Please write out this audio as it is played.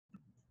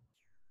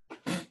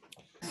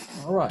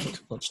All right,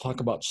 let's talk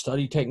about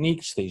study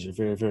techniques. These are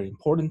very, very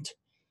important,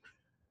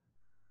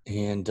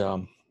 and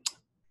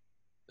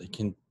they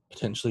can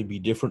potentially be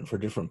different for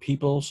different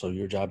people. So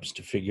your job is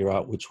to figure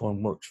out which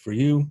one works for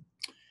you,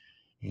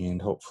 and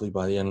hopefully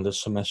by the end of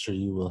this semester,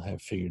 you will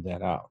have figured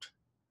that out.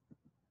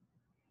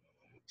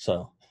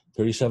 So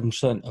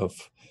 37%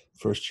 of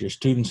first-year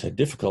students had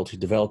difficulty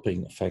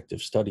developing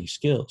effective study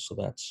skills. So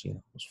that's,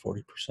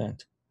 almost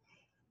 40%,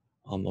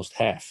 almost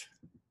half.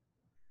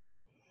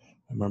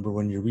 Remember,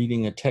 when you're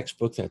reading a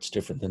textbook, that's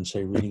different than,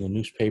 say, reading a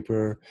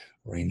newspaper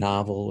or a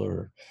novel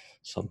or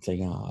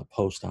something,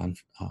 post on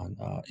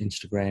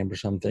Instagram or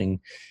something.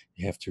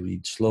 You have to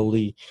read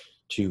slowly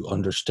to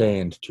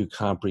understand, to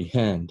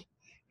comprehend,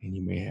 and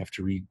you may have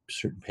to read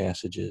certain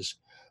passages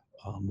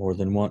more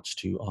than once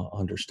to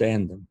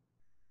understand them.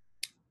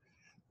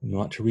 You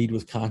want to read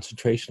with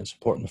concentration. It's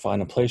important to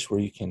find a place where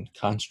you can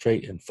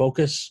concentrate and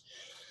focus.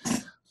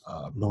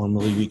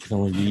 Normally, we can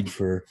only read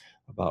for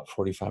about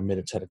 45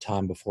 minutes at a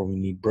time before we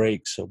need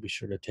breaks. So be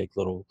sure to take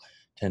little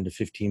 10 to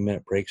 15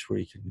 minute breaks where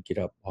you can get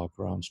up, walk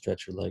around,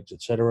 stretch your legs,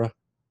 etc.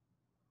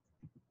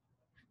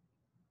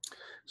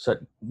 Set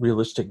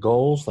realistic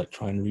goals, like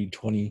trying to read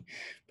 20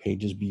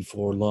 pages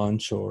before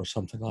lunch or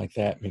something like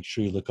that. Make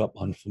sure you look up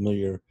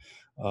unfamiliar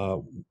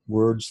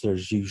words.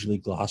 There's usually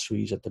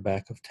glossaries at the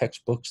back of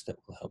textbooks that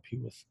will help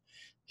you with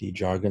the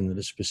jargon that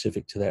is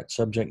specific to that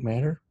subject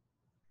matter.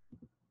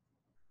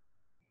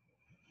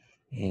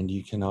 And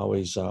you can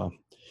always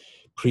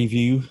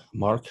preview,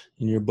 mark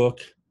in your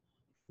book,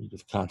 read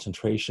with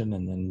concentration,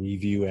 and then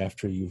review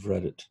after you've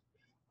read it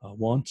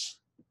once.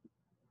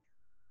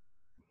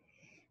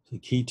 The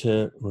key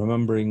to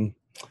remembering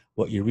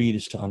what you read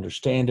is to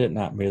understand it,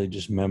 not merely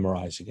just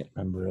memorizing it.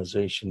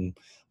 Memorization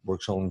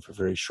works only for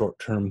very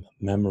short-term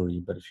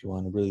memory, but if you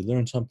want to really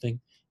learn something,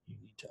 you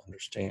need to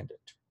understand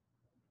it.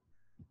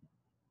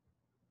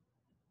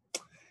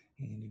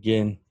 And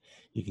again,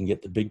 you can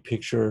get the big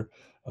picture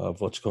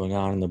of what's going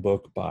on in the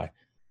book by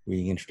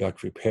reading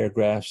introductory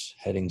paragraphs,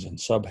 headings and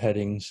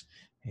subheadings,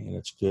 and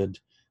it's good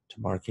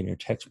to mark in your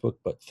textbook,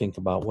 but think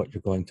about what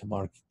you're going to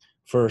mark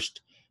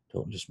first.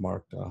 Don't just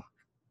mark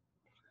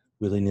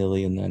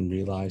willy-nilly and then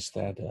realize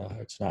that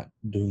it's not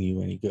doing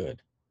you any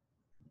good.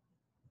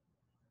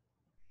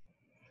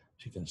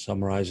 So you can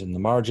summarize in the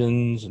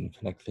margins and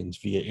connect things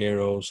via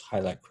arrows,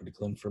 highlight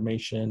critical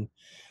information,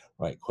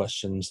 write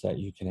questions that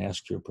you can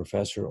ask your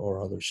professor or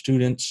other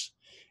students,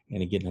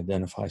 and again,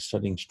 identify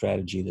studying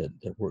strategy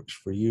that works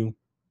for you.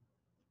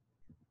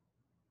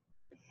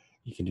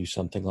 You can do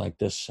something like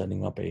this,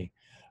 setting up a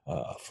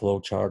flow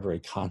chart or a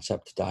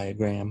concept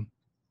diagram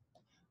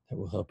that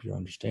will help your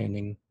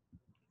understanding.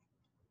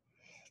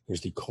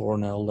 There's the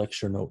Cornell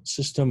lecture note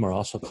system, or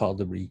also called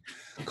the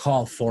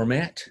recall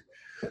format,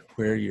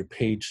 where your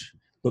page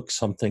looks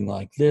something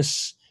like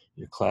this.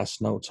 Your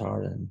class notes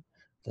are in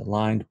the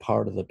lined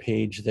part of the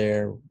page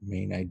there,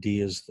 main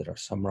ideas that are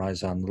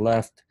summarized on the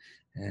left,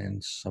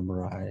 and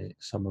summary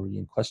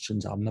and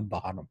questions on the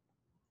bottom.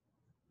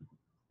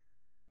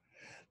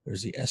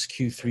 There's the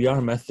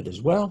SQ3R method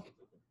as well,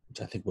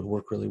 which I think would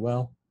work really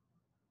well,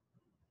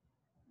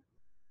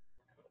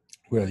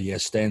 where the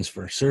S stands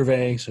for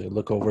survey. So you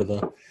look over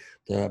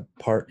the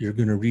part you're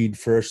going to read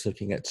first,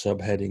 looking at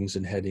subheadings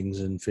and headings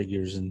and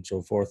figures and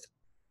so forth.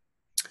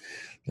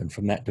 Then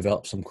from that,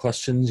 develop some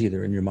questions,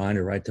 either in your mind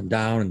or write them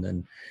down, and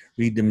then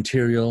read the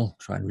material,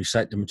 try and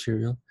recite the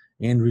material,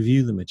 and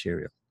review the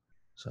material.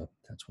 So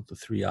that's what the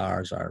 3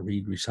 R's are: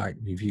 read, recite,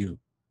 review.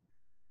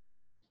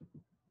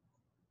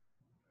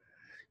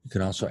 You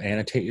can also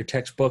annotate your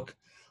textbook,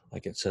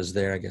 like it says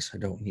there. I guess I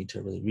don't need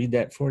to really read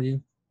that for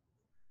you.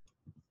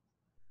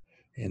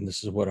 And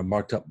this is what a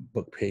marked up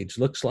book page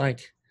looks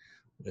like,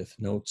 with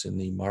notes in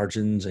the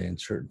margins and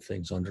certain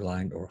things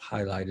underlined or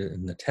highlighted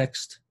in the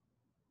text.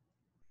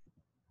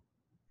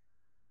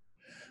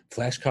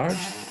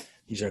 Flashcards,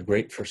 these are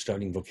great for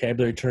studying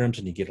vocabulary terms,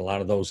 and you get a lot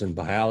of those in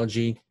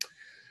biology.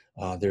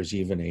 There's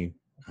even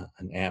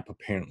an app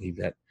apparently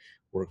that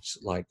works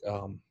like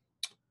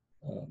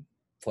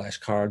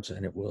flashcards,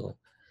 and it will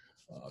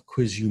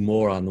quiz you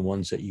more on the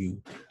ones that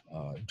you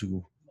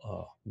do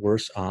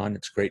worse on.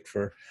 It's great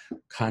for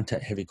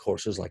content-heavy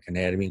courses like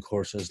anatomy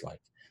courses,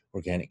 like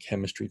organic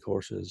chemistry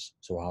courses,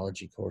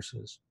 zoology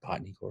courses,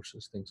 botany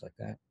courses, things like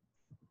that.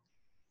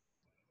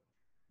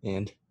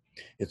 And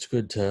it's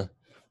good to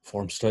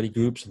form study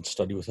groups and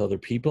study with other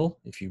people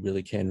if you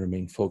really can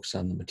remain focused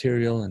on the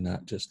material and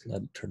not just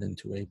let it turn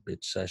into a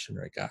bitch session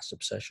or a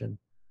gossip session.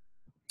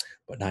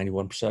 But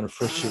 91% of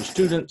first-year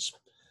students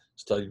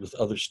studied with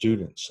other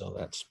students, so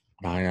that's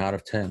 9 out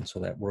of 10. So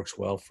that works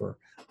well for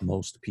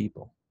most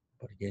people.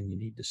 But again, you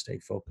need to stay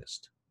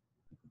focused.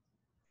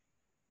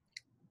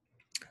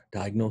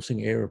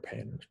 Diagnosing error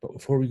patterns. But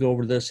before we go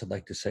over this, I'd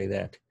like to say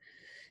that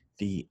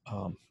the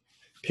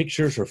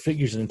pictures or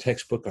figures in a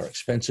textbook are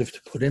expensive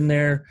to put in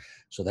there.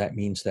 So that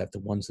means that the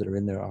ones that are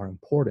in there are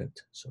important.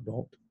 So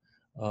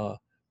don't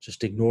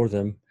just ignore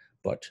them,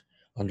 but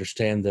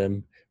understand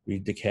them,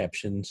 read the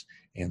captions,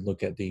 and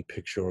look at the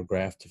picture or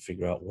graph to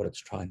figure out what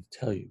it's trying to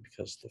tell you,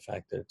 because the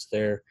fact that it's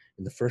there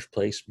in the first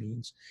place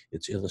means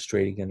it's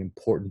illustrating an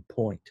important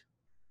point.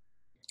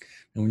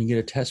 And when you get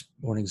a test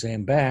or an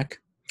exam back,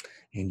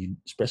 and you,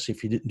 especially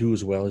if you didn't do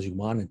as well as you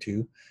wanted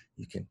to,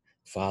 you can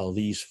follow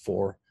these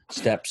 4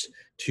 steps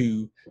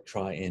to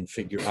try and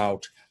figure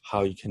out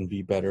how you can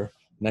be better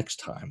next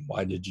time.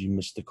 Why did you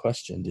miss the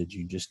question? Did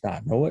you just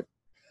not know it,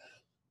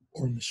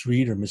 or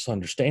misread or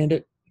misunderstand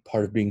it?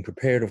 Part of being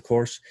prepared, of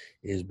course,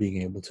 is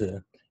being able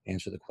to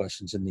answer the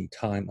questions in the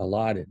time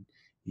allotted,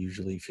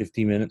 usually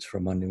 50 minutes for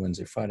a Monday,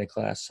 Wednesday, Friday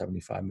class,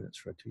 75 minutes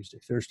for a Tuesday,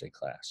 Thursday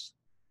class.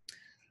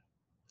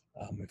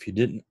 If you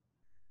didn't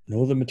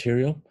know the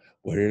material,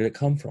 where did it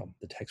come from?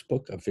 The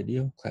textbook, a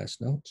video, class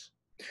notes?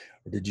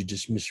 Or did you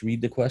just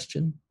misread the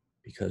question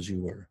because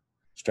you were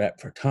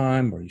strapped for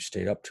time, or you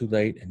stayed up too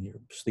late and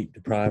you're sleep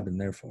deprived and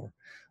therefore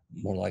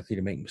more likely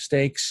to make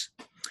mistakes?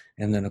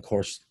 And then, of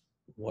course,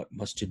 what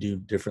must you do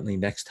differently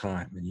next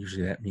time? And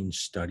usually that means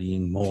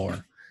studying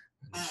more.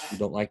 You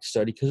don't like to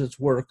study because it's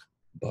work,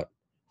 but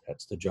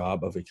that's the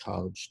job of a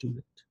college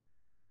student.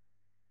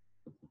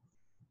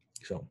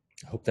 So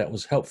I hope that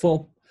was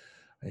helpful.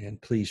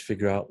 And please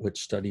figure out which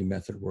study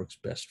method works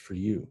best for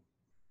you.